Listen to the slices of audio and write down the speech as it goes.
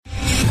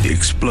The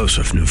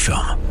explosive new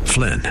film,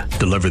 Flynn,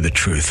 deliver the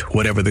truth,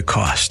 whatever the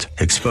cost,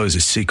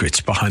 exposes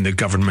secrets behind the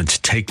government's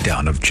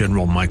takedown of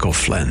General Michael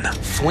Flynn.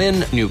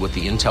 Flynn knew what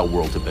the intel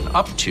world had been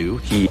up to.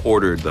 He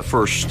ordered the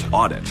first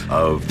audit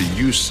of the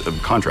use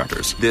of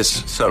contractors.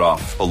 This set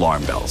off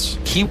alarm bells.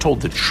 He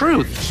told the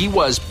truth. He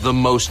was the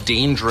most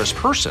dangerous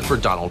person for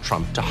Donald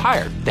Trump to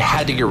hire. They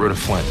had to get rid of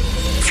Flynn.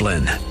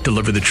 Flynn,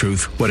 deliver the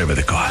truth, whatever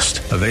the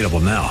cost. Available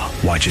now.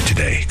 Watch it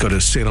today. Go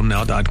to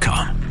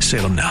salemnow.com.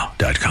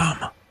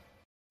 salemnow.com.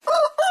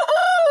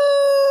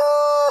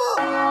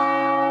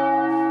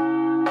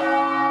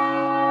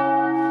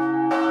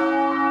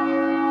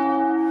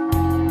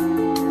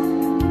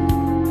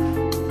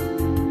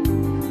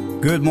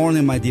 Good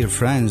morning, my dear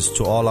friends,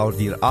 to all our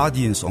dear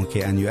audience on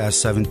KNUS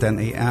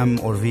 710 AM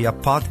or via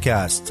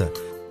podcast.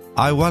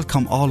 I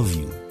welcome all of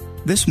you.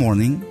 This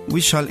morning, we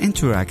shall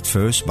interact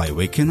first by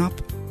waking up,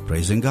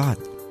 praising God.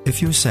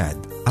 If you're sad,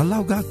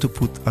 allow God to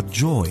put a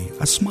joy,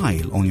 a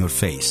smile on your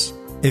face.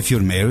 If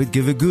you're married,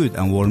 give a good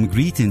and warm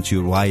greeting to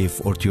your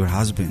wife or to your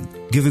husband.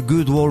 Give a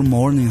good warm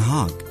morning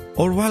hug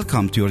or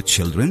welcome to your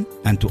children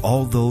and to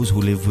all those who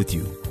live with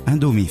you. And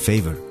do me a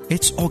favor,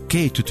 it's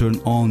okay to turn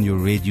on your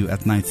radio at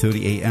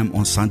 9:30 a.m.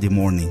 on Sunday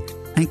morning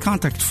and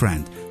contact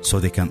friend so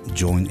they can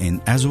join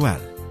in as well.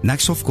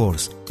 Next, of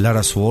course, let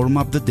us warm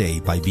up the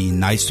day by being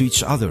nice to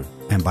each other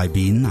and by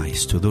being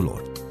nice to the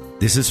Lord.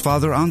 This is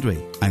Father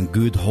Andre, and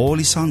good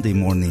Holy Sunday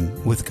morning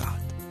with God.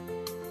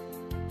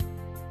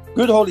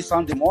 Good Holy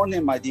Sunday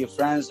morning, my dear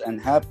friends, and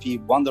happy,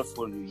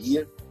 wonderful New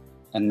Year.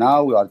 And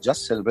now we are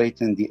just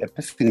celebrating the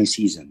Epiphany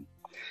season.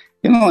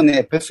 You know, in the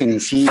Epiphany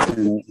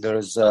season,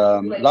 there's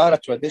a lot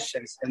of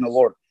traditions in the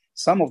world.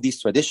 Some of these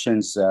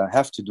traditions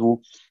have to do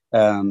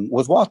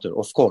with water,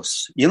 of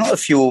course. You know,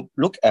 if you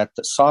look at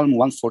Psalm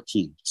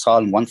 114,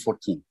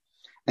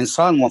 in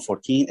Psalm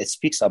 114, it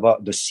speaks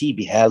about the sea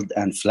beheld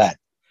and fled.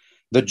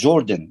 The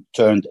Jordan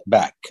turned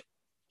back.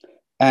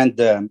 And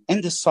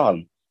in this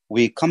psalm,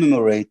 we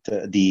commemorate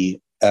the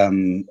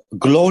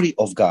glory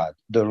of God,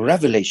 the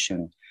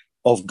revelation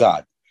of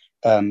God.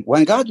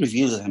 When God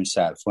reveals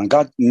himself, when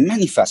God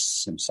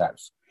manifests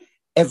himself,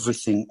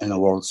 everything in the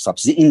world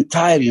stops. The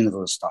entire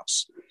universe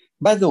stops.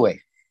 By the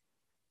way,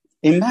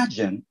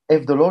 imagine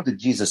if the Lord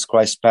Jesus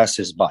Christ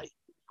passes by.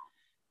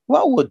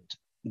 What would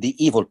the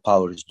evil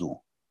powers do?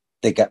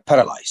 They get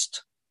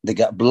paralyzed. They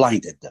get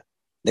blinded.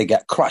 They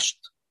get crushed.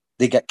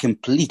 They get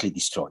completely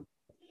destroyed.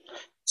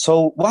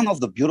 So one of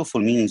the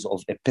beautiful meanings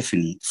of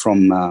Epiphany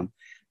from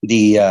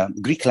the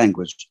Greek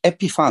language,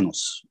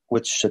 epiphanos,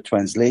 which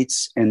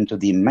translates into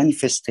the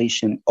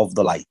manifestation of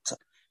the light,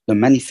 the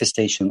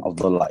manifestation of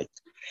the light.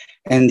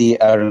 In the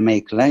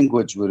Aramaic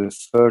language, we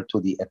refer to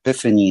the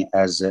Epiphany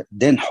as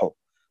denho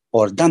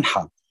or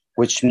danha,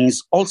 which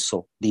means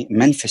also the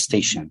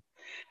manifestation.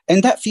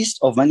 In that feast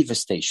of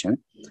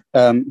manifestation,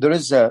 there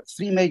is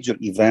three major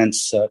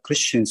events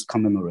Christians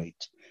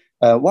commemorate.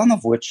 One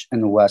of which in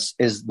the West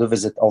is the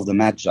visit of the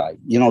Magi.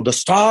 You know, the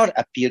star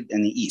appeared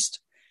in the East.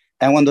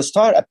 And when the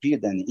star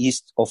appeared in the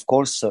East, of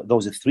course,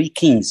 those three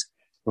kings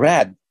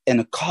read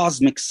in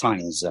cosmic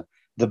signs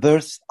the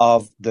birth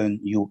of the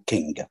new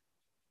king.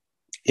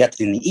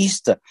 Yet in the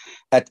East,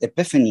 at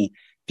Epiphany,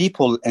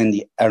 people in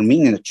the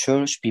Armenian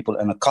church, people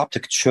in the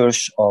Coptic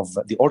church of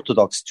the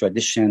Orthodox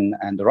tradition,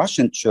 and the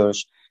Russian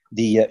church,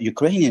 the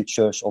Ukrainian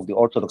church of the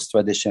Orthodox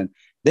tradition,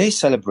 they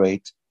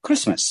celebrate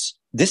Christmas.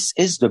 This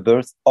is the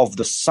birth of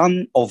the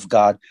Son of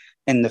God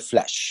in the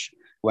flesh.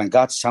 When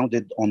God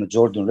sounded on the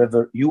Jordan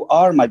River, "You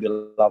are my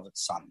beloved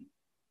Son,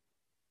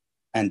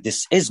 and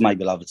this is my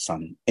beloved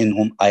Son, in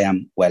whom I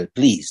am well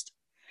pleased."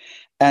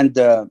 And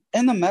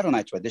in the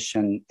Maronite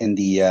tradition, in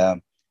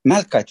the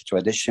Melkite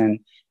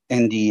tradition,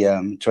 in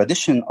the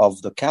tradition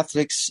of the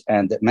Catholics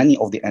and many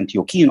of the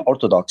Antiochian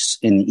Orthodox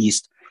in the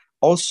East,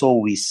 also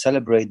we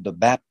celebrate the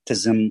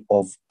baptism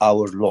of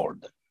our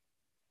Lord.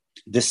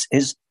 This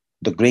is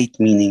the great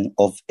meaning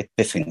of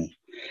Epiphany.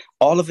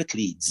 All of it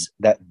leads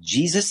that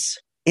Jesus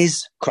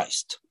is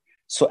Christ.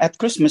 So at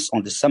Christmas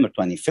on December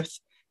 25th,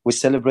 we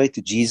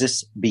celebrate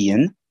Jesus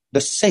being the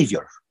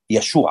Savior,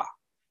 Yeshua,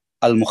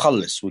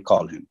 Al-Mukhallis, we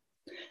call him.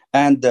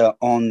 And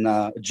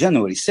on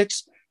January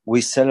 6th,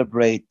 we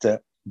celebrate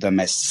the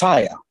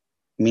Messiah,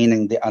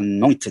 meaning the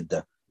Anointed,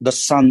 the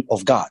Son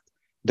of God,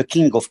 the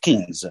King of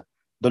Kings,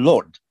 the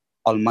Lord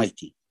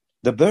Almighty,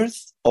 the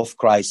birth of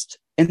Christ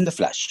in the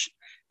flesh.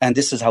 And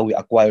this is how we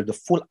acquire the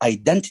full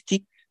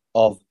identity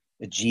of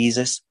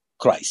Jesus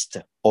Christ.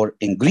 Or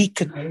in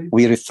Greek,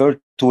 we refer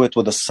to it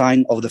with the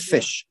sign of the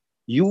fish.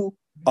 You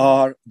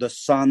are the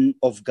Son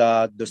of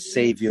God, the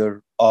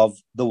Savior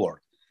of the world.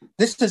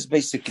 This is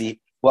basically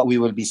what we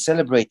will be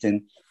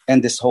celebrating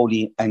in this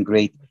holy and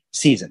great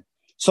season.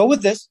 So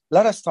with this,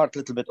 let us start a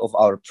little bit of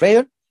our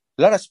prayer.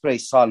 Let us pray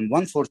Psalm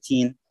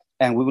 114,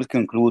 and we will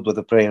conclude with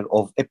a prayer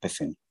of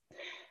Epiphany.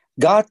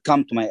 God,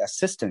 come to my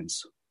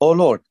assistance. O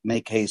Lord,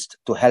 make haste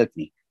to help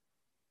me.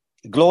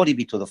 Glory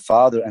be to the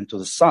Father, and to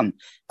the Son,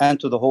 and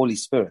to the Holy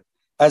Spirit,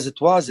 as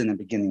it was in the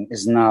beginning,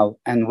 is now,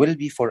 and will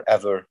be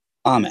forever.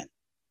 Amen.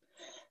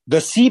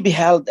 The sea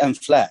beheld and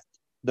fled.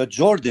 The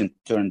Jordan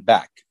turned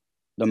back.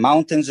 The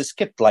mountains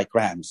skipped like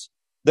rams,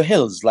 the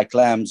hills like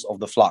lambs of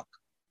the flock.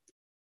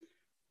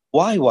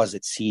 Why was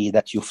it, sea,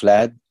 that you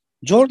fled?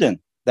 Jordan,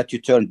 that you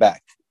turned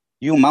back?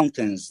 You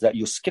mountains, that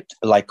you skipped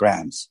like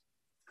rams?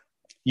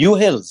 You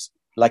hills,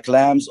 like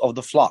lambs of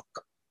the flock?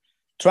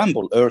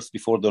 Tremble, earth,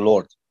 before the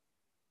Lord,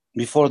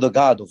 before the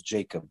God of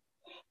Jacob,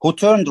 who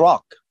turned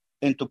rock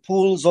into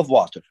pools of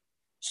water,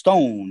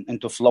 stone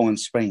into flowing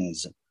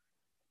springs.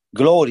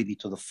 Glory be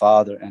to the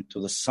Father, and to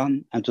the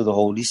Son, and to the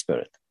Holy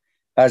Spirit,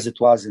 as it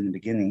was in the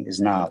beginning, is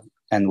now,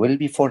 and will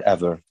be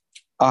forever.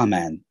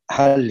 Amen.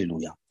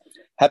 Hallelujah.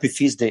 Happy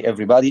feast day,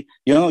 everybody.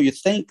 You know, you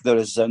think there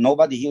is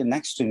nobody here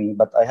next to me,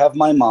 but I have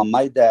my mom,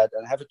 my dad,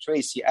 and I have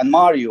Tracy, and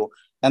Mario,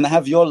 and I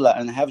have Yola,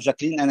 and I have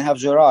Jacqueline, and I have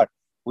Gerard.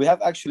 We have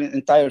actually an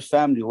entire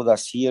family with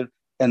us here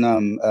in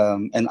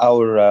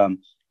our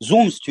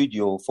Zoom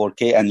studio for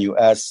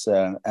KNUS,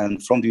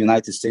 and from the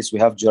United States, we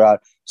have Gerard.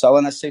 So I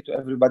want to say to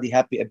everybody,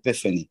 Happy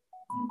Epiphany.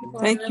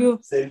 Thank you.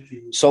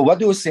 So what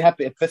do we say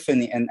Happy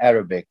Epiphany in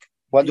Arabic?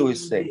 What do we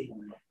say?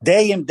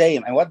 Dayim,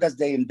 dayim. And what does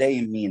dayim,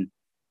 dayim mean?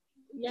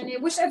 I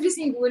wish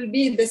everything will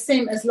be the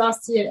same as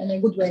last year in a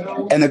good way.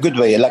 In a good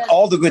way, like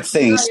all the good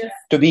things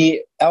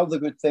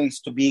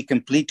to be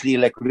completely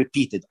like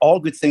repeated. All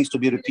good things to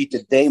be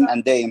repeated, dayim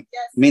and dayim,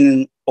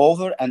 meaning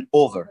over and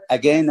over,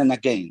 again and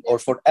again, or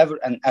forever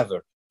and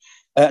ever.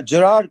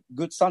 Gerard,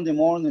 good Sunday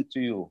morning to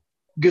you.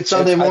 Good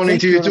Sunday morning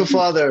to you too,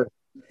 Father.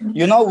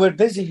 You know, we're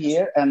busy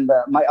here, and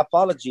my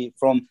apology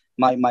from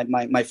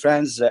my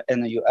friends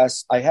in the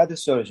US. I had a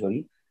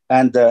surgery,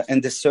 and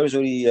in this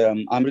surgery,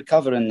 I'm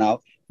recovering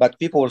now. But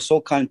people were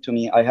so kind to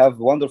me. I have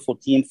a wonderful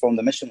team from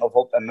the Mission of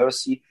Hope and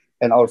Mercy,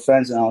 and our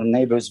friends and our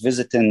neighbors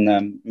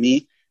visiting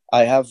me.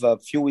 I have a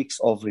few weeks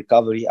of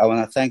recovery. I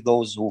want to thank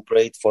those who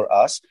prayed for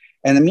us.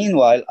 And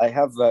meanwhile, I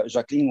have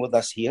Jacqueline with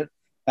us here.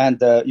 And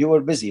you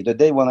were busy. The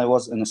day when I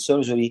was in the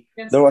surgery,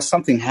 there was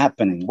something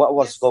happening. What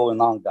was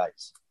going on,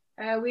 guys?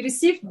 We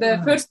received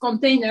the first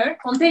container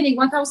containing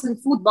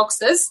 1,000 food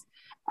boxes.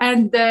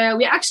 And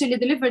we actually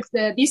delivered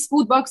these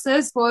food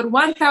boxes for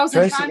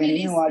 1,000 families. And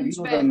meanwhile, you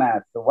do the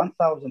math. The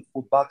 1,000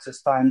 food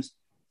boxes times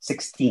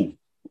 16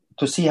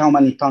 to see how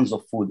many tons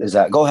of food is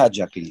that. Go ahead,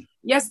 Jacqueline.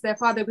 Yes,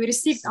 Father. We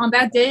received on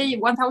that day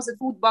 1,000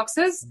 food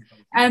boxes.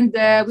 And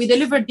we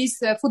delivered these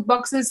food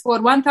boxes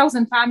for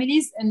 1,000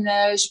 families in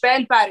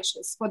Jbel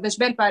parishes, for the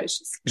Jbel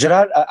parishes.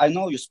 Gerard, I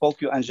know you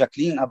spoke, you and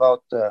Jacqueline,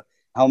 about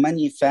how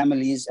many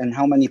families and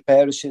how many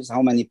parishes,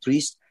 how many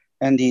priests,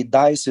 and the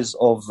diocese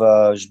of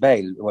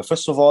Jbel. Well,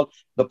 first of all,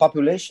 the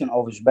population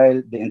of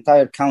Jbel, the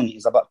entire county,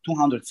 is about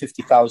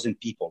 250,000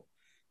 people.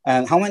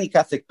 And how many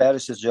Catholic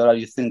parishes, Gerard,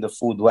 you think the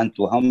food went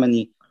to? How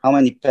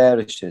many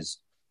parishes?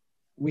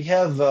 We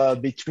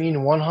have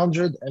between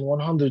 100 and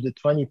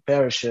 120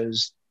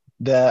 parishes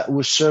that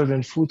we're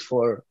serving food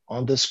for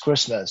on this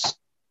Christmas.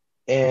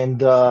 And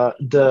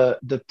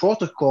the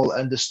protocol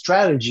and the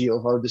strategy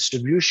of our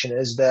distribution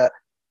is that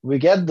we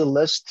get the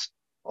list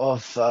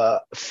of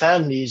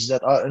families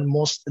that are in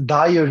most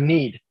dire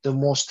need,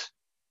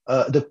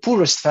 the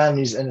poorest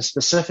families in a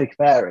specific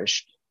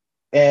parish.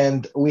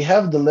 And we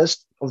have the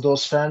list of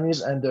those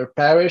families and their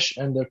parish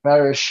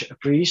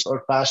priest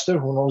or pastor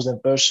who knows them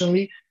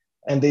personally,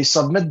 and they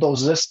submit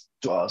those lists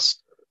to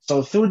us.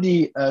 So through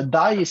the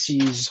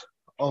diocese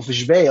of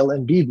Jbel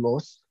and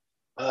Byblos,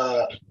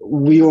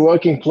 we were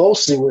working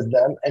closely with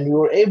them, and we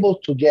were able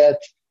to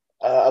get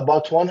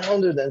about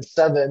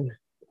 107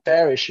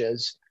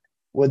 parishes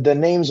with the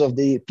names of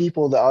the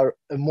people that are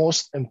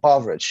most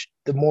impoverished,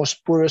 the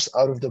most poorest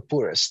out of the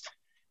poorest.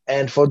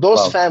 And for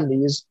those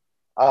families,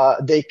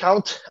 they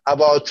count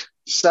about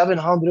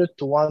 700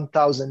 to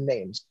 1,000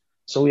 names.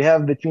 So we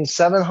have between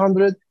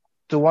 700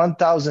 to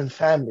 1,000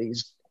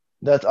 families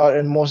that are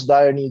in most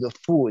dire need of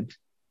food.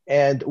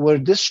 And we're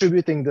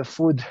distributing the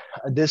food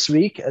this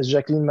week. As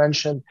Jacqueline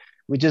mentioned,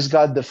 we just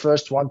got the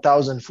first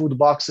 1,000 food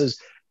boxes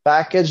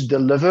packaged,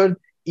 delivered.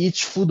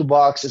 Each food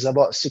box is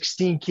about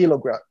 16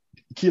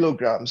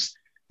 kilograms.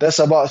 That's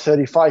about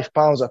 35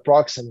 pounds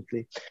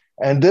approximately.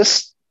 And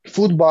this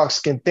food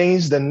box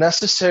contains the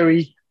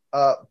necessary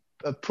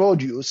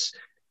produce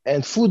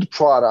and food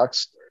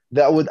products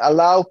that would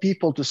allow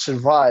people to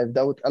survive,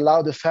 that would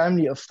allow the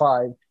family of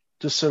 5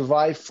 to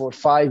survive for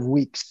 5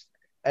 weeks.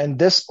 And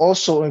this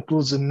also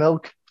includes the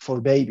milk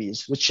for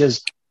babies, which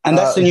is and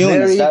that's the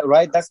newness,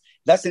 right?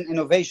 That's an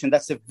innovation.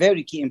 That's a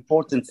very key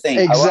important thing.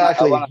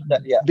 Exactly,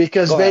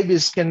 because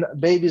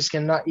babies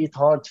cannot eat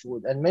hard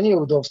food, and many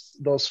of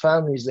those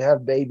families, they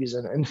have babies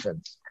and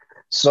infants.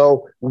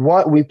 So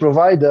what we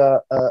provide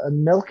a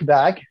milk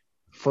bag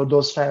for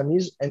those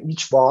families in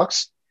each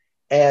box,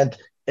 and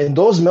in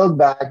those milk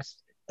bags,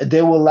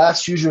 they will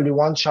last usually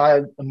one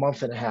child a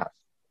month and a half,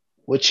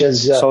 which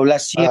is so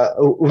last year,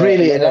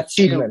 really an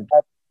achievement.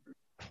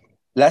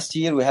 Last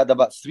year, we had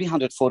about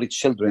 340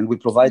 children. We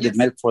provided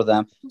milk for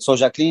them. So,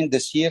 Jacqueline,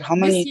 this year, how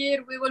many? This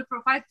year, we will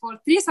provide for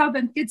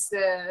 3,000 kids.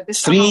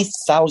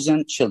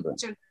 3,000 children.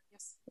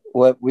 Yes.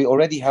 Well, we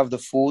already have the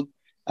food,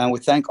 and we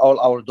thank all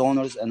our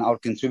donors and our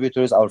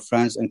contributors, our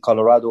friends in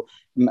Colorado.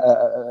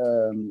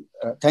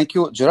 Thank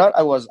you, Gerard.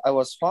 I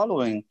was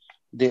following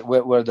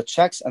where the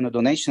checks and the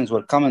donations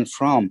were coming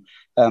from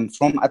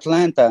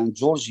Atlanta and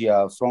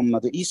Georgia, from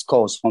the East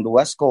Coast, from the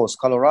West Coast,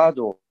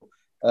 Colorado,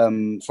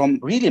 from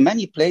really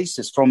many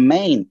places, from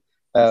Maine,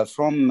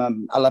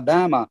 from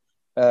Alabama,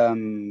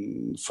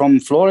 from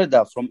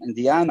Florida, from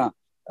Indiana,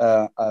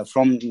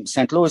 from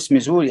St. Louis,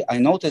 Missouri. I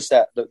noticed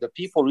that the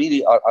people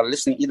really are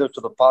listening either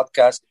to the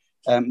podcast.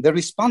 They're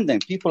responding.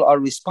 People are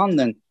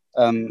responding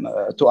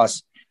to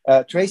us.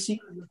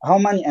 Tracy, how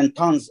many in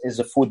tons is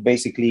the food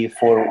basically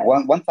for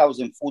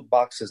 1,000 food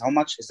boxes? How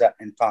much is that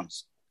in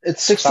tons?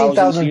 It's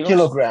 16,000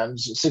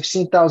 kilograms.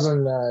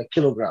 16,000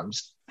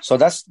 kilograms. So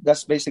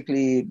that's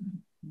basically,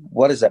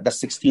 what is that? That's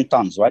 16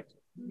 tons, right?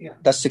 Yeah.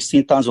 That's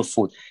 16 tons of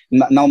food.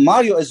 Now,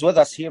 Mario is with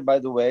us here, by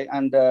the way,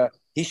 and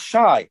he's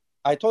shy.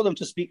 I told him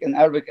to speak in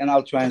Arabic and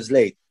I'll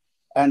translate.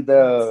 And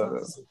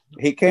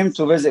he came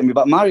to visit me.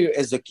 But Mario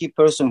is the key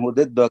person who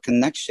did the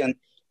connection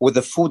with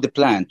the food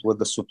plant, with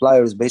the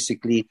suppliers,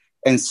 basically,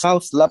 in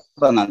South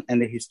Lebanon, in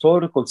the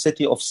historical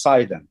city of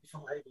Sidon.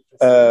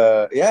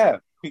 Yeah,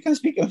 you can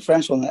speak in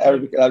French or in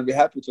Arabic, and I'll be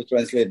happy to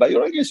translate. But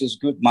your English is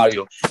good,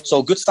 Mario.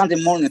 So good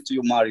Sunday morning to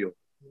you, Mario.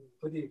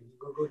 Good evening,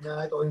 good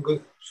night, or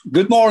good.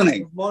 Good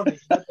morning. Good morning.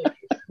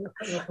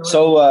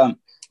 So,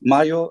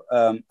 Mario,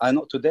 I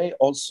know today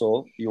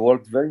also you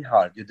worked very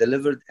hard. You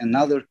delivered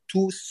another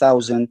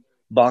 2,000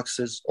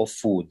 boxes of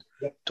food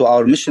to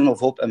our Mission of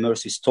Hope and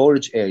Mercy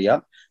storage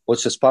area,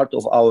 which is part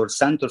of our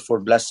Center for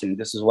Blessing.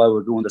 This is why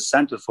we're doing the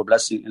Center for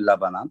Blessing in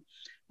Lebanon.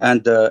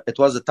 And it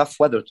was a tough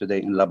weather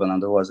today in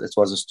Lebanon. It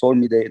was a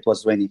stormy day. It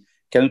was rainy.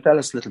 Can you tell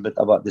us a little bit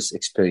about this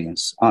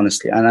experience,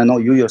 honestly? And I know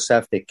you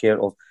yourself take care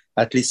of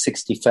at least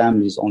 60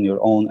 families on your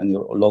own in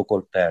your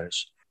local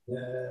parish.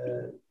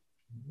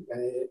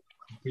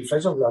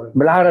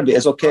 بالعربي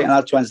is okay, and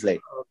I'll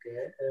translate.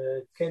 Okay.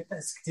 كانت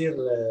ناس كتير.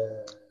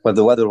 But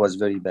the weather was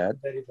very bad.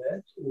 Very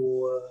bad.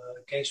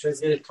 وكان شوي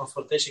صغير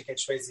الترانسبورتيشن كانت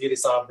شوي صغيرة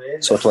صعبة.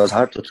 So it was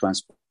hard to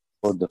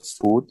transport the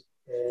food.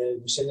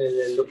 مشان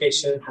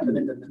اللوكيشن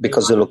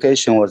because the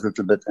location was a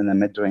little bit in the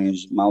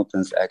mid-range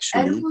mountains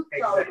actually.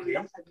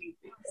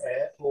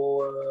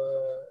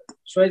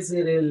 وشوي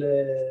صغيرة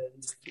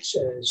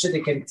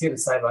الشتاء كان كتير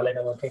صعب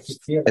علينا كان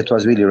كتير. It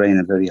was really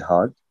raining very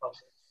hard.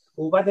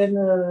 وبعدين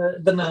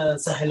قدرنا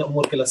نسهل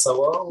الأمور كلها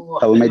سوا.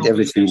 So we made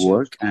everything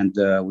work, and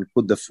we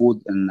put the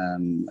food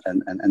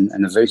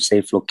in a very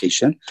safe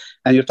location.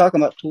 And you're talking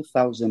about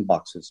 2,000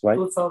 boxes, right?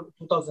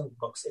 2,000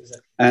 boxes,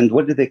 exactly. And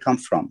where did they come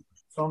from?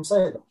 From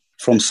Sidon.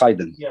 From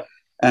Sidon. Yeah.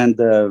 And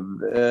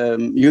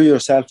you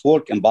yourself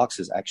work in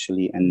boxes,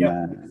 actually. And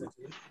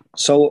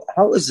so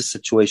how is the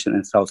situation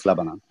in South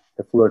Lebanon,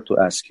 if we were to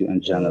ask you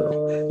in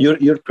general?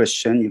 You're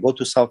Christian, you go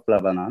to South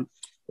Lebanon.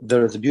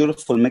 There is a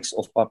beautiful mix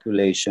of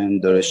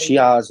population. There is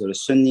Shias, there is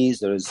Sunnis,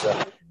 there is...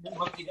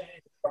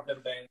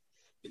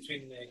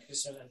 between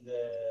Christian and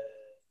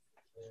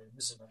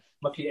Muslim.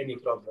 ما في any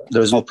problem.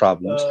 There is no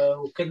problems.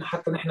 وكنا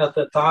حتى نحن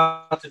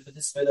نتعاطى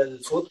بالنسبة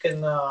للفود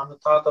كنا عم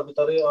نتعاطى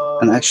بطريقة.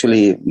 And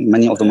actually,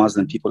 many of the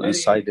Muslim people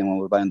inside them, when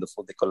we were buying the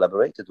food, they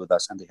collaborated with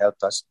us and they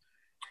helped us.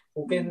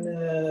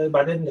 وكان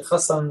بعدين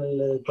خاصة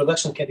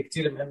البرودكشن كانت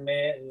كتير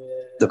مهمة.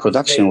 The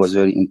production was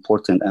very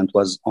important and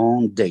was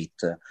on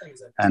date.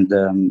 Exactly.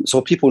 And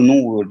so people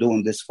knew we were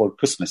doing this for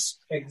Christmas.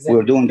 Exactly. We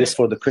were doing this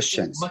for the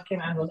Christians. ما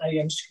كان عندهم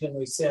أي مشكلة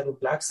إنه يساعدوا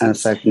بالعكس. In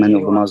fact, many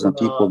of the Muslim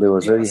people, they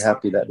were very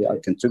happy that they are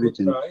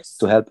contributing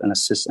to help and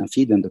assist and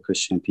feeding the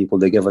Christian people.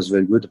 They gave us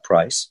very good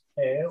price.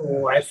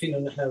 وعارفين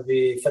إنه نحن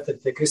بفترة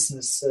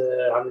الكريسماس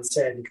عم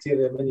نساعد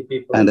كتير many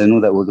people. And I know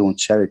that we're doing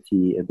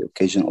charity at the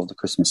occasion of the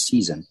Christmas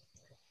season.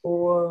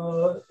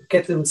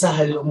 وكانت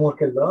مسهل الأمور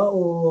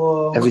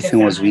كلها. Everything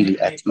was really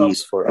at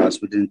ease for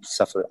us. We didn't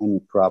suffer any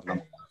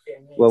problem.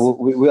 Well,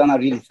 we want to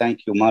really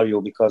thank you,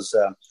 Mario, because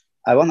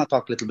I want to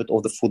talk a little bit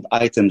of the food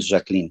items,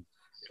 Jacqueline.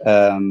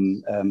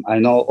 I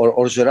know,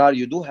 or Gerard,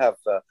 you do have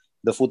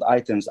the food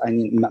items. I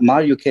mean,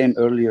 Mario came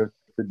earlier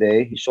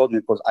today. He showed me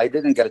because I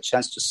didn't get a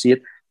chance to see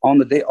it. On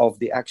the day of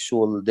the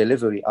actual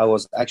delivery, I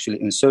was actually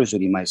in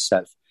surgery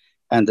myself.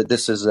 And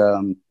this is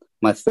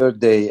my third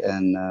day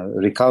in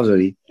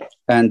recovery.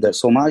 And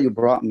so Mario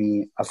brought me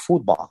a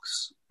food box.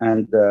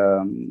 And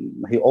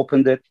he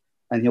opened it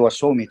and he was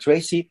showing me,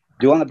 Tracy,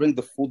 do you want to bring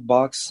the food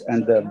box?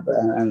 And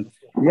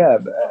yeah,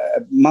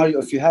 Mario,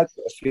 if you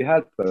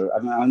help her, I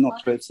mean, I know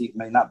Tracy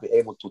may not be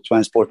able to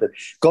transport it.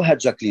 Go ahead,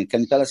 Jacqueline. Can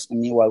you tell us,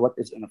 meanwhile, what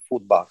is in a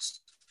food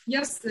box?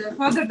 Yes,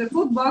 Father, the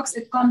food box,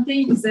 it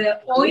contains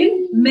oil,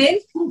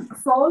 milk,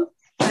 salt,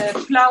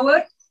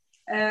 flour,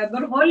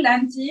 burghul,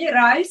 lentil,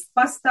 rice,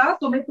 pasta,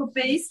 tomato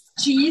paste,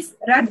 cheese,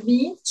 red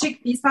bean,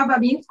 chickpeas, fava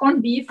beans,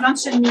 corned beef,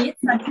 luncheon meat,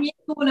 sardine,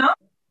 tuna,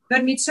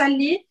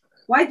 vermicelli,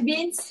 white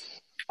beans,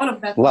 all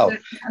of that. Wow.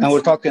 And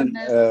we're talking,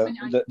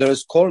 there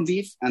is corned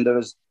beef and there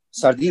is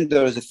sardine.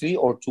 There is 3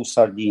 or 2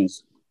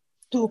 sardines?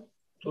 Two.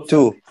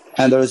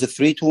 And there is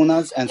 3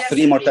 tunas and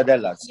 3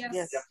 mortadellas.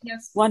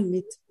 Yes. 1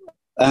 meat.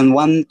 And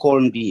 1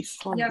 corned beef.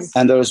 Yes.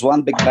 And there is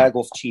 1 big bag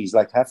of cheese,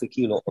 like half a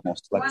kilo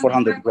almost, like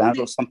 400 grams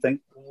or something.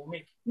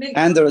 Milk.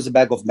 And there is a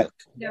bag of milk.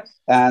 Yes.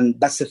 And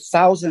that's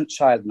 1,000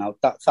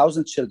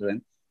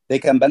 children. they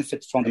can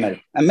benefit from the milk.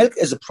 And milk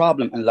is a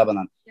problem in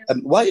Lebanon. Yes.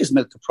 Why is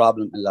milk a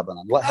problem in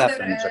Lebanon? What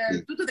happened,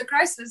 Jacqueline? Due to the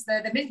crisis,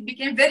 the milk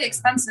became very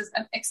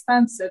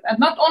expensive. And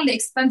not only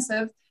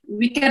expensive,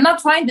 we cannot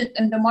find it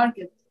in the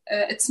market.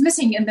 It's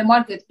missing in the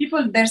market.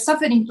 People, they're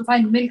suffering to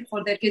find milk for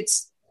their kids.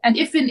 And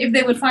even if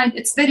they will find,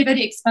 it's very,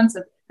 very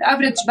expensive. The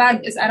average bag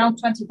is around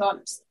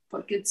 $20 for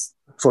kids.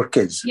 For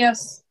kids? Yes.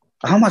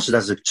 How much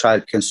does a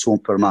child consume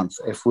per month,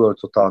 if we were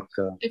to talk?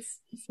 If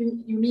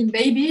you mean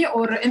baby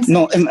or infant?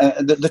 No,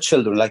 the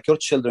children, like your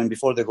children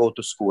before they go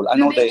to school. I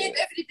know they need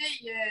everyday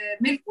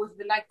milk with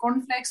like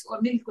cornflakes or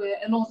milk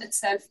alone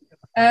itself.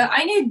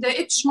 I need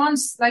each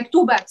month like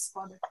 2 bags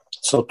for them.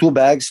 So 2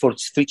 bags for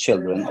 3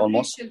 children,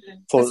 almost. 3 children.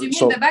 Because you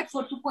mean the bag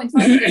for 2.5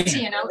 kg,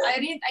 and I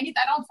need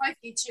around 5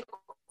 kg of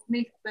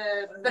milk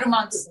per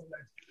month.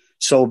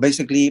 So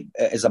basically,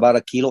 it's about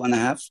 1.5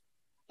 kilograms.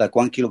 Like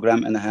 1.5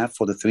 kilograms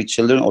for the 3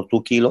 children, or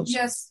 2 kilos?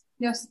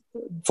 Yes.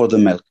 For the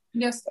milk.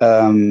 Yes.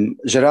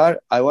 Gerard,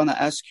 I want to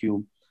ask you,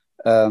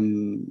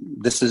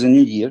 this is a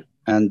new year,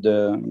 and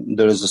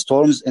there is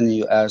storms in the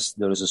U.S.,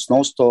 there is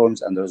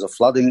snowstorms, and there is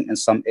flooding in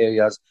some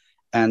areas,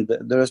 and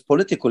there is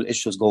political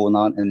issues going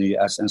on in the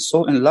U.S., and so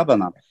in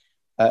Lebanon.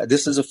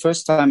 This is the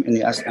first time in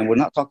the U.S., and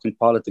we're not talking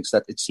politics,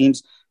 that it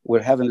seems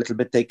we're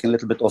taking a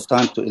little bit of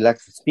time to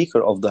elect the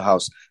Speaker of the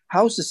House.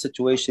 How's the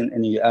situation in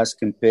the U.S.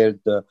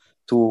 compared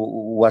to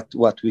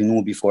what we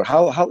knew before?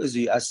 How is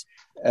the U.S.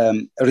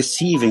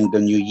 Receiving the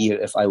new year,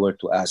 if I were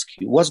to ask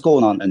you? What's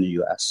going on in the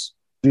U.S.?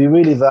 We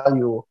really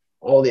value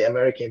all the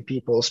American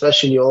people,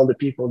 especially all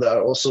the people that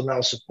are also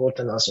now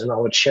supporting us in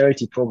our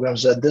charity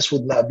programs, that this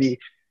would not be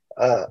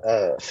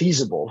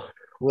feasible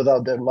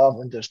without their love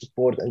and their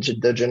support and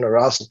their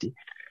generosity.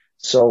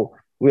 So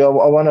I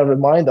want to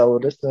remind our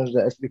listeners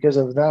that it's because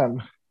of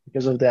them,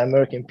 because of the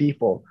American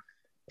people,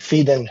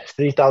 feeding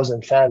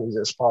 3,000 families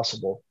as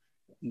possible.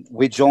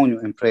 We join you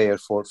in prayer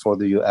for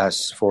the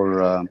U.S.,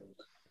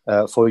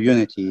 for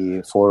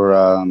unity, for,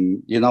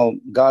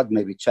 God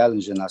may be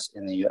challenging us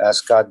in the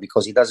U.S., God,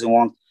 because he doesn't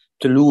want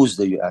to lose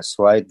the U.S.,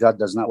 right? God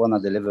does not want to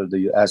deliver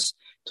the U.S.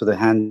 to the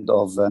hand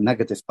of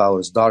negative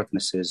powers,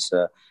 darknesses,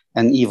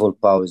 and evil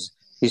powers.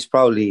 He's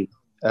probably,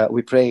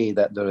 we pray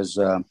that there is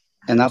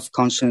enough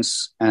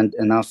conscience and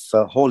enough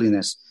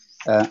holiness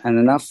and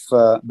enough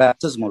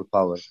baptismal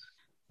power.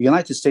 The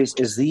United States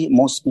is the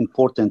most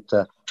important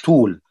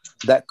tool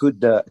that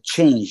could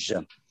change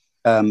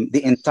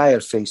the entire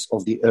face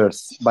of the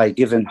earth by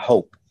giving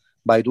hope,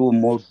 by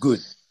doing more good,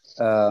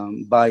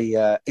 by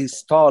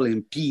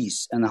installing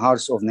peace in the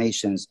hearts of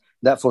nations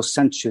that for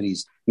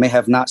centuries may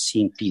have not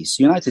seen peace.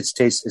 The United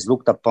States is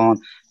looked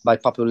upon by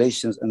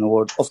populations in the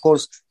world, of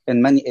course,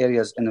 in many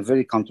areas in a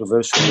very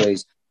controversial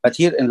ways. But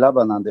here in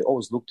Lebanon, they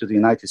always look to the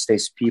United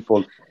States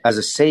people as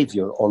a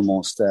savior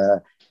almost,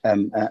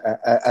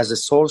 as a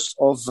source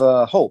of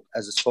hope,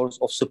 as a source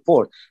of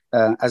support,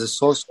 as a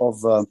source of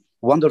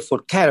wonderful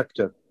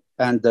character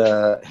and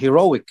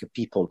heroic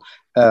people.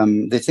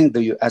 They think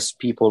the U.S.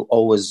 people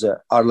always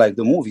are like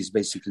the movies,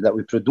 basically, that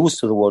we produce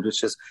to the world,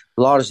 which is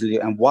largely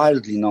and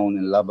widely known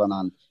in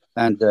Lebanon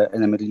and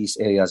in the Middle East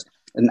areas.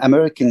 An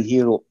American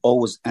hero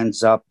always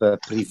ends up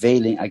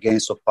prevailing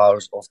against the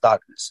powers of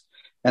darkness.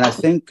 And I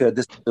think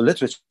the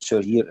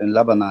literature here in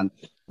Lebanon,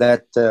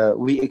 that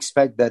we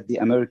expect that the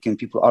American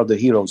people are the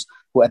heroes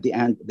who at the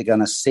end, they're going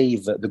to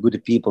save the good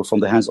people from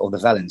the hands of the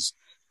villains.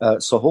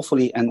 So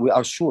hopefully, and we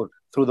are sure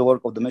through the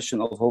work of the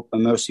Mission of Hope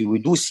and Mercy, we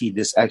do see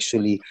this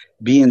actually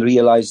being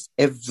realized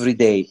every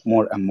day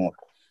more and more.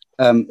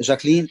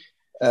 Jacqueline,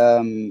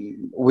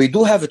 we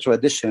do have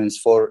traditions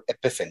for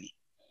Epiphany.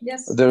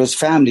 Yes. There is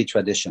family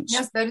traditions.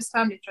 Yes, there is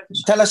family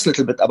tradition. Tell us a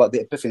little bit about the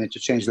Epiphany to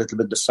change a little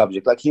bit the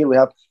subject. Like here we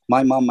have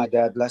my mom, my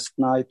dad. Last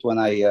night when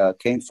I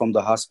came from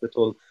the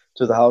hospital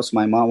to the house,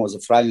 my mom was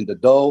frying the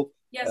dough.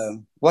 Yes.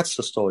 What's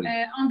the story?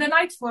 On the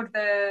night for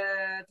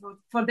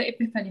the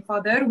Epiphany,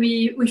 Father,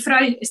 we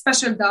fry a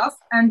special duff,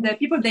 and the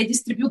people, they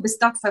distribute the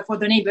stuff for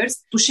the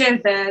neighbors to share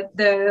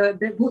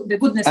the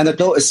goodness. And the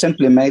dough is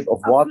simply made of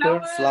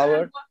water,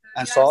 flour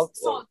and yes, salt?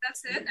 Salt,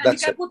 that's it. And you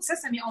can put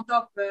sesame on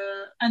top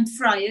and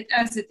fry it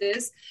as it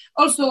is.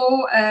 Also,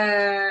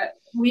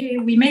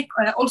 we make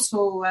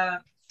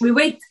we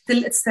wait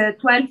till it's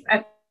 12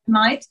 at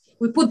night.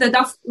 We put the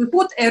duff, we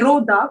put a raw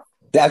duff.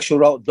 The actual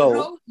raw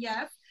dough?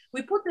 Yeah.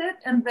 We put it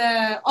in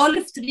the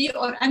olive tree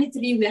or any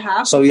tree we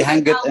have. So you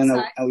hang it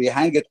we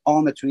hang it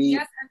on a tree.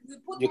 Yes, and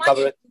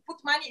we put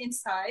money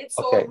inside.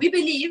 So we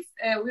believe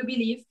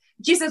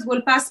Jesus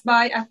will pass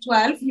by at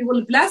 12. He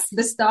will bless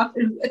the stuff.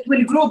 It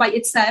will grow by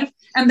itself.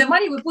 And the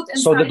money we put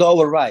inside. So the dough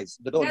will rise.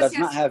 The dough does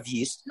not have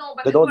yeast. No,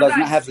 but the dough does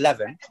not have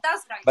leaven. It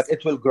does rise. But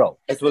it will grow.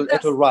 Yes,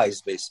 it will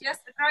rise, basically. Yes,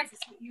 it rises.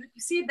 You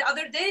see, the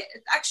other day,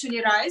 it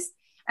actually rise.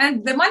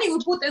 And the money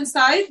we put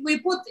inside, we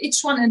put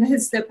each one in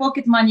his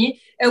pocket money.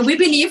 We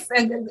believe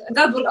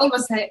God will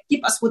always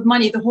keep us with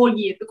money the whole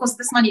year because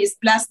this money is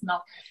blessed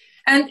now.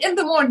 And in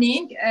the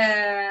morning,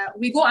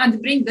 we go and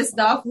bring this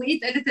stuff. We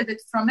eat a little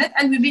bit from it,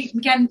 and we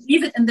can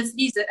leave it in the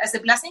freezer as a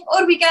blessing,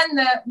 or we can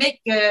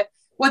make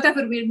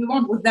whatever we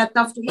want with that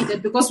stuff to eat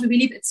it because we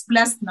believe it's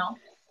blessed now.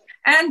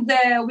 And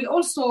we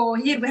also,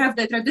 here we have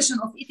the tradition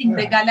of eating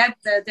the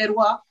galette de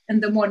roi in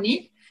the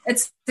morning.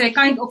 It's a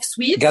kind of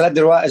sweet. Galette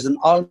de roi is an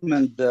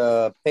almond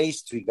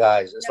pastry,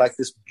 guys. It's like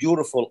this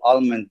beautiful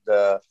almond,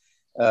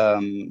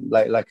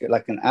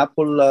 like an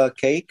apple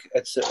cake.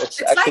 It's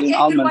actually like an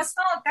almond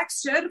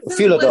texture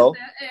filled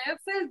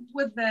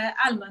with the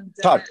almond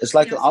tart. It's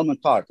like an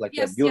almond tart, like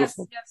a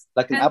beautiful,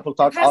 like an apple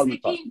tart, almond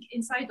tart. It has a king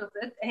inside of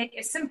it,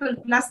 a simple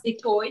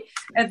plastic toy.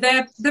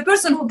 The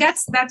person who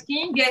gets that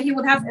king, he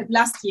would have a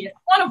blast here.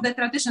 One of the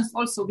traditions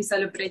also we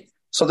celebrate.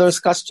 So there's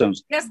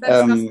customs. Yes,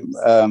 there's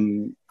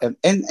customs.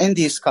 In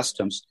these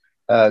customs,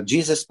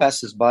 Jesus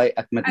passes by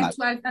at midnight. At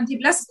 12, and he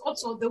blesses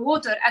also the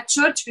water. At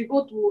church, we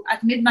go to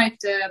at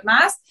midnight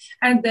mass.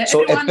 And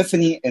so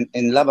Epiphany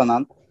in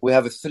Lebanon, we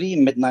have 3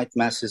 midnight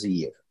masses a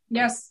year.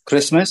 Yes.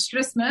 Christmas,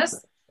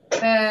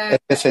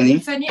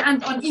 Epiphany,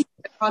 and on Easter.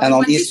 And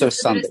on Easter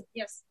Sunday.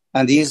 Yes.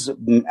 And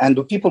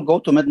do people go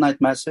to midnight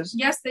masses?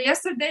 Yes,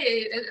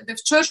 yesterday the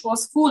church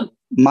was full.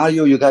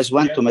 Mario, you guys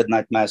went to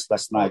midnight mass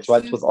last night,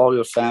 right? Yes. With all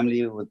your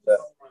family,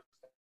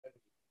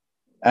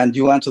 and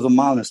you went to the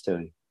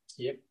monastery.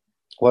 Yep.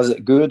 Was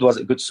it good? Was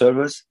it good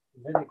service?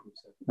 Very good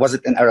service. Was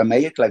it in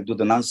Aramaic? Like, do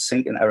the nuns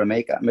sing in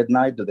Aramaic at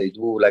midnight? Do they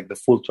do like the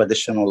full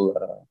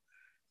traditional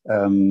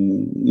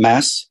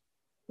mass?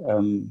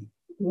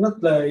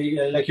 Not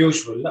like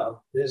usual.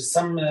 No, there's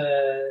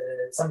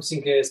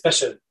something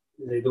special.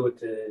 They do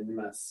it in the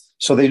mass.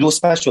 So they do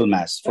special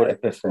mass for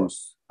Epiphany.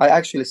 I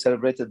actually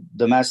celebrated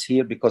the mass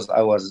here because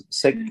I was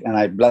sick and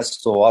I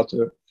blessed the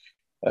water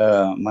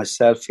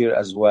myself here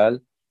as well.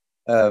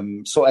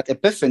 So at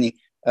Epiphany,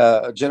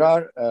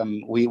 Gerard,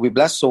 we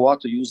bless the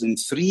water using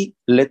 3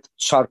 lit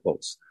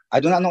charcoals.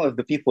 I do not know if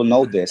the people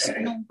know this,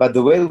 but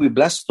the way we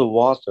bless the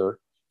water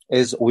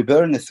is we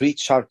burn 3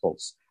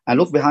 charcoals. And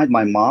look behind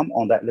my mom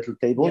on that little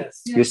table.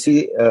 Yes. You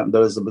see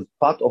there is a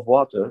pot of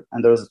water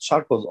and there is a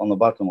charcoal on the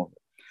bottom of it.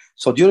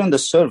 So during the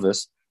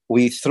service,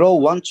 we throw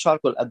 1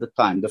 charcoal at the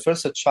time. The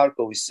first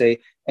charcoal we say,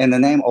 in the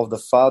name of the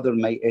Father,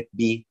 may it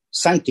be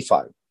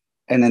sanctified.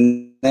 In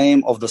the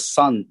name of the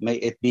Son, may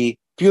it be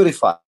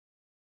purified.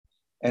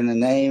 In the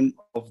name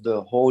of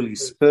the Holy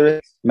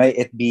Spirit, may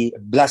it be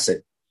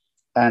blessed.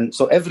 And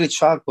so every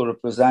charcoal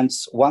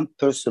represents one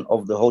person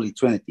of the Holy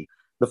Trinity,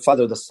 the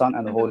Father, the Son,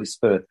 and the Holy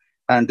Spirit.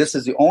 And this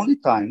is the only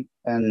time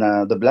in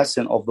the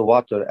blessing of the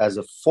water as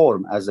a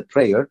form, as a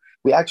prayer,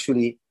 we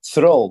actually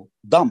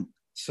dump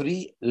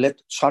 3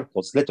 lit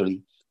charcoals,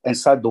 literally,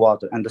 inside the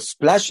water. And the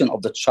splashing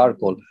of the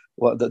charcoal,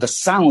 the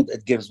sound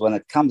it gives when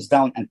it comes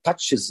down and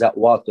touches that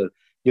water,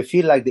 you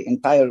feel like the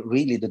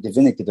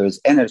divinity, there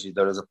is energy,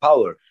 there is a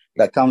power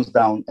that comes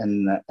down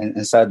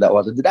inside that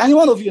water. Did any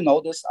one of you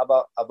know this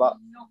about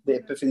the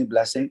Epiphany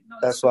blessing? No,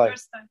 that's why.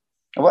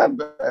 Well,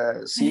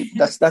 see,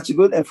 that's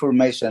good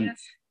information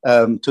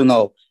to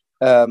know.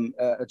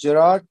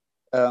 Gerard,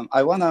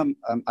 I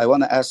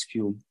wanna ask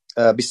you.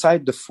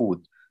 Beside the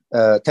food,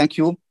 thank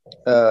you.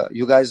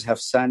 You guys have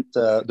sent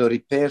the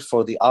repair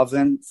for the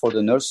oven for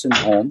the nursing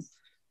home.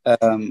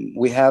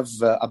 We have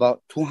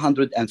about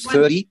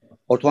 230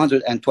 or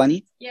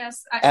 220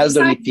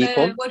 elderly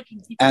people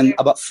and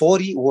about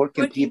 40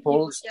 working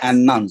people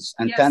and nuns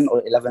and 10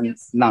 or 11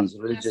 nuns,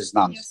 religious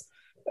nuns.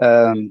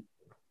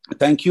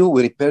 Thank you.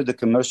 We repaired the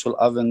commercial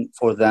oven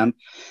for them.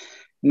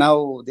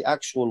 Now the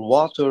actual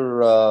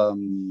water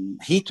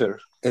heater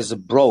is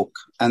broke,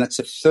 and it's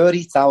a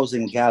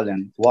 30,000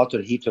 gallon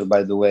water heater,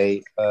 by the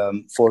way,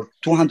 for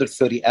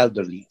 230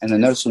 elderly in a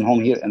nursing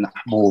home here in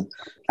Habub.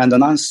 And the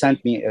nuns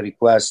sent me a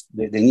request.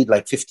 They need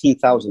like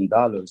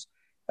 $15,000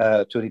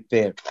 to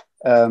repair.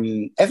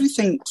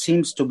 Everything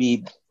seems to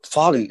be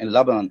falling in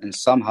Lebanon and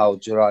somehow,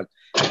 Gerard.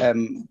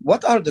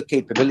 What are the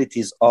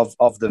capabilities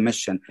of the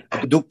mission?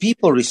 Do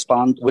people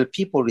respond? Will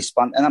people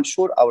respond? And I'm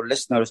sure our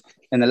listeners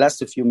in the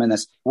last few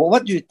minutes,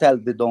 what do you tell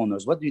the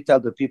donors? What do you tell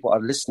the people who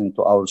are listening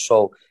to our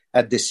show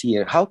at this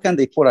year? How can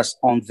they put us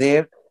on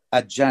their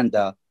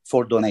agenda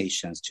for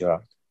donations,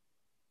 Gerard?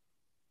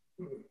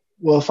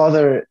 Well,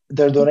 Father,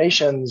 their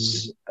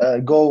donations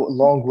go a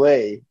long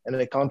way in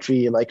a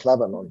country like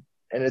Lebanon,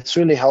 and it's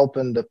really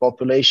helping the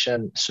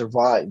population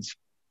survive.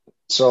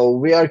 So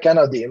we are kind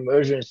of the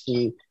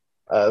emergency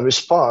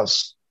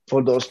response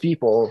for those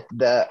people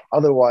that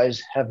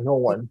otherwise have no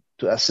one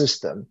to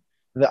assist them,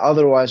 that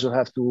otherwise will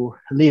have to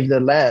leave their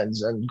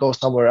lands and go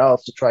somewhere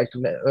else to try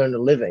to earn a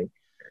living.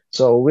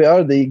 So we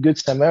are the Good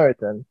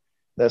Samaritan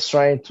that's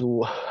trying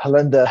to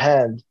lend a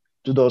hand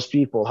to those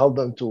people, help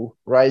them to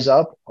rise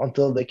up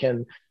until they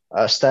can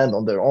stand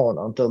on their own,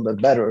 until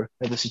the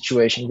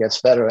situation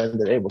gets better and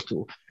they're able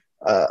to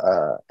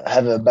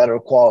have a better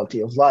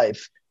quality of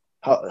life.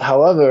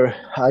 However,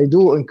 I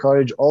do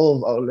encourage all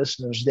of our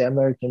listeners, the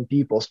American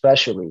people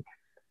especially,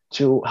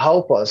 to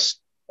help us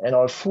in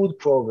our food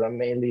program,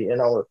 mainly in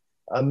our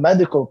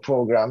medical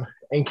program,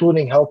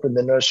 including helping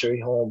the nursery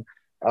home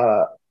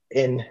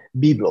in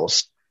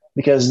Byblos.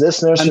 Because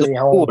this nursery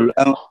home...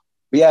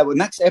 Yeah, well,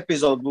 next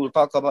episode, we'll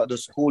talk about the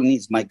school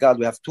needs. My God,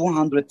 we have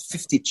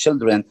 250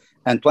 children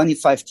and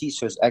 25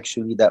 teachers,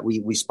 actually, that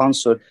we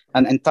sponsored.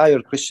 An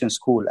entire Christian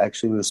school,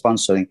 actually, we're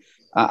sponsoring.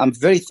 I'm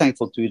very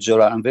thankful to you,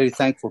 Gerard. I'm very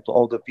thankful to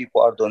all the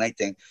people who are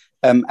donating.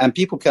 And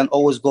people can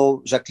always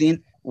go,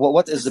 Jacqueline,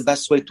 what is the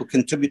best way to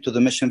contribute to the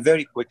mission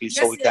very quickly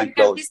so we can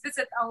close? Please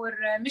visit our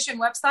mission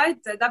website,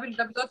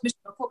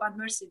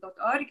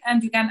 www.missionofhopeandmercy.org,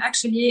 and you can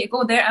actually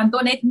go there and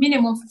donate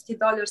minimum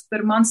 $50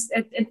 per month.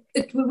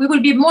 We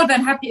will be more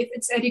than happy if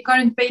it's a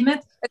recurrent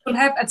payment. It will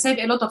help and save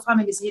a lot of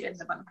families here in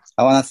Lebanon.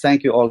 I want to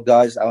thank you all,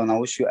 guys. I want to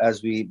wish you,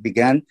 as we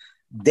began,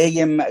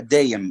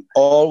 Dayim,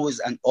 always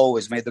and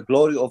always, may the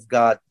glory of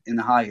God in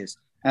the highest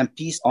and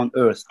peace on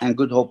earth and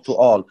good hope to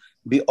all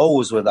be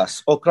always with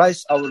us. O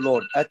Christ our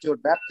Lord, at your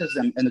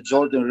baptism in the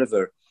Jordan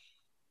River,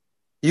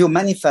 you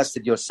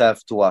manifested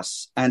yourself to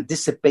us and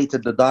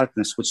dissipated the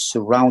darkness which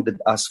surrounded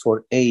us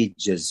for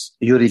ages.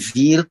 You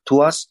revealed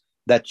to us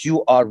that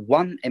you are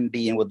one in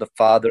being with the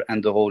Father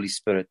and the Holy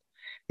Spirit.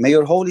 May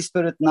your Holy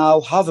Spirit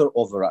now hover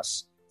over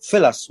us,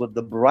 fill us with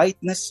the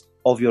brightness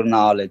of your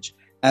knowledge,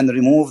 and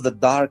remove the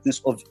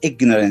darkness of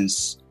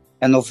ignorance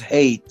and of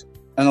hate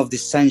and of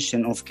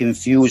dissension, of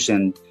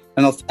confusion,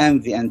 and of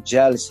envy and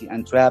jealousy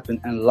and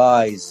trapping and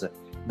lies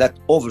that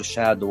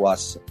overshadow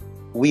us.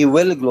 We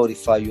will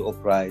glorify you, O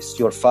Christ,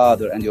 your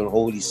Father and your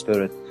Holy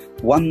Spirit,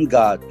 one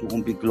God to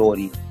whom be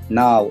glory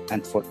now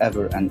and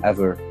forever and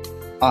ever.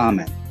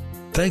 Amen.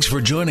 Thanks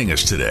for joining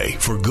us today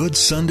for Good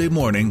Sunday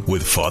Morning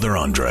with Father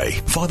Andre.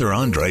 Father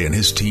Andre and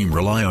his team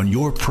rely on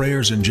your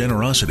prayers and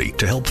generosity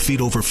to help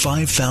feed over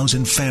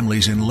 5,000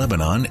 families in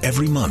Lebanon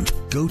every month.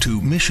 Go to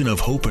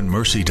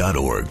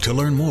missionofhopeandmercy.org to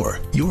learn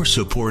more. Your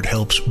support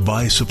helps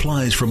buy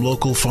supplies from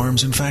local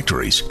farms and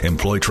factories,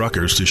 employ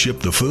truckers to ship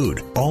the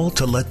food, all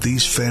to let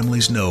these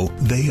families know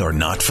they are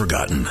not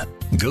forgotten.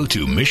 Go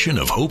to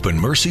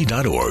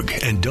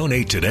missionofhopeandmercy.org and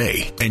donate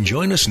today. And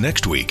join us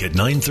next week at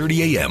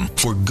 9:30 a.m.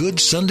 for Good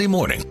Sunday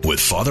Morning with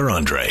Father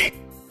Andre.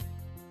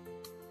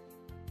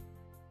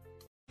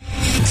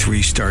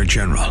 3-star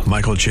General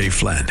Michael J.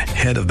 Flynn,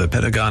 head of the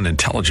Pentagon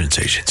Intelligence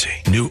Agency,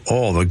 knew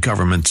all the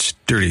government's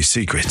dirty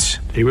secrets.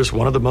 He was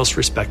one of the most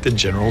respected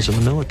generals in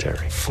the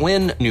military.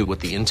 Flynn knew what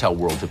the intel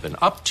world had been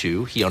up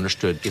to. He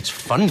understood its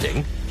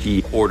funding.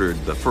 He ordered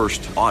the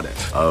first audit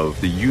of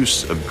the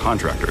use of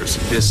contractors.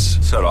 This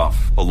set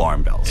off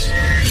alarm bells.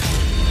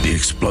 The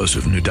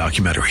explosive new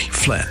documentary,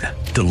 Flynn,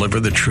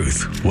 Deliver the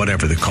Truth,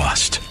 Whatever the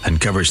Cost,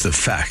 uncovers the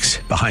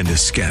facts behind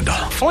this scandal.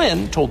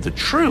 Flynn told the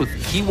truth.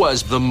 He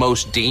was the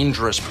most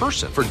dangerous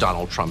person for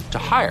Donald Trump to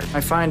hire. I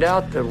find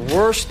out the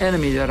worst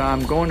enemy that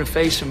I'm going to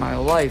face in my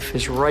life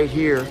is right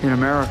here in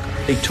America.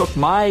 They took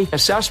my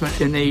assessment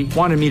and they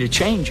wanted me to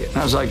change it. And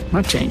I was like, I'm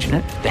not changing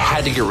it. They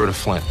had to get rid of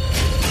Flynn.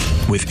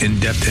 With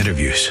in-depth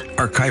interviews,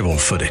 archival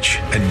footage,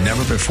 and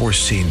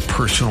never-before-seen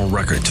personal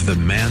records of the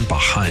man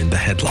behind the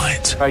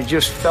headlines. I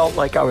just felt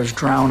like I was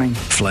drowning.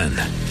 Flynn,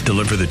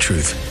 Deliver the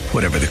Truth,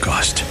 Whatever the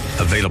Cost.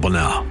 Available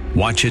now.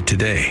 Watch it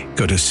today.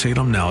 Go to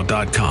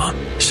salemnow.com.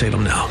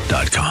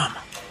 salemnow.com.